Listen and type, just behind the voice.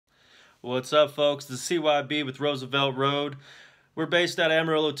What's up, folks? This is CYB with Roosevelt Road. We're based out of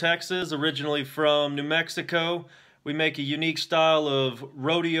Amarillo, Texas, originally from New Mexico. We make a unique style of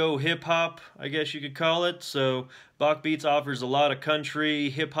rodeo hip-hop, I guess you could call it. So BachBeats offers a lot of country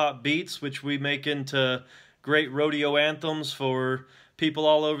hip-hop beats, which we make into great rodeo anthems for people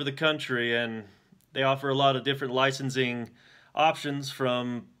all over the country. And they offer a lot of different licensing options,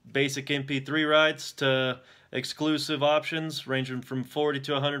 from basic MP3 rights to exclusive options ranging from $40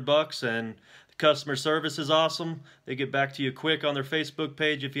 to $100, and the customer service is awesome. They get back to you quick on their Facebook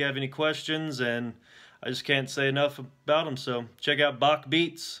page if you have any questions, and I just can't say enough about them. So check out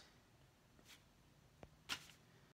BachBeats.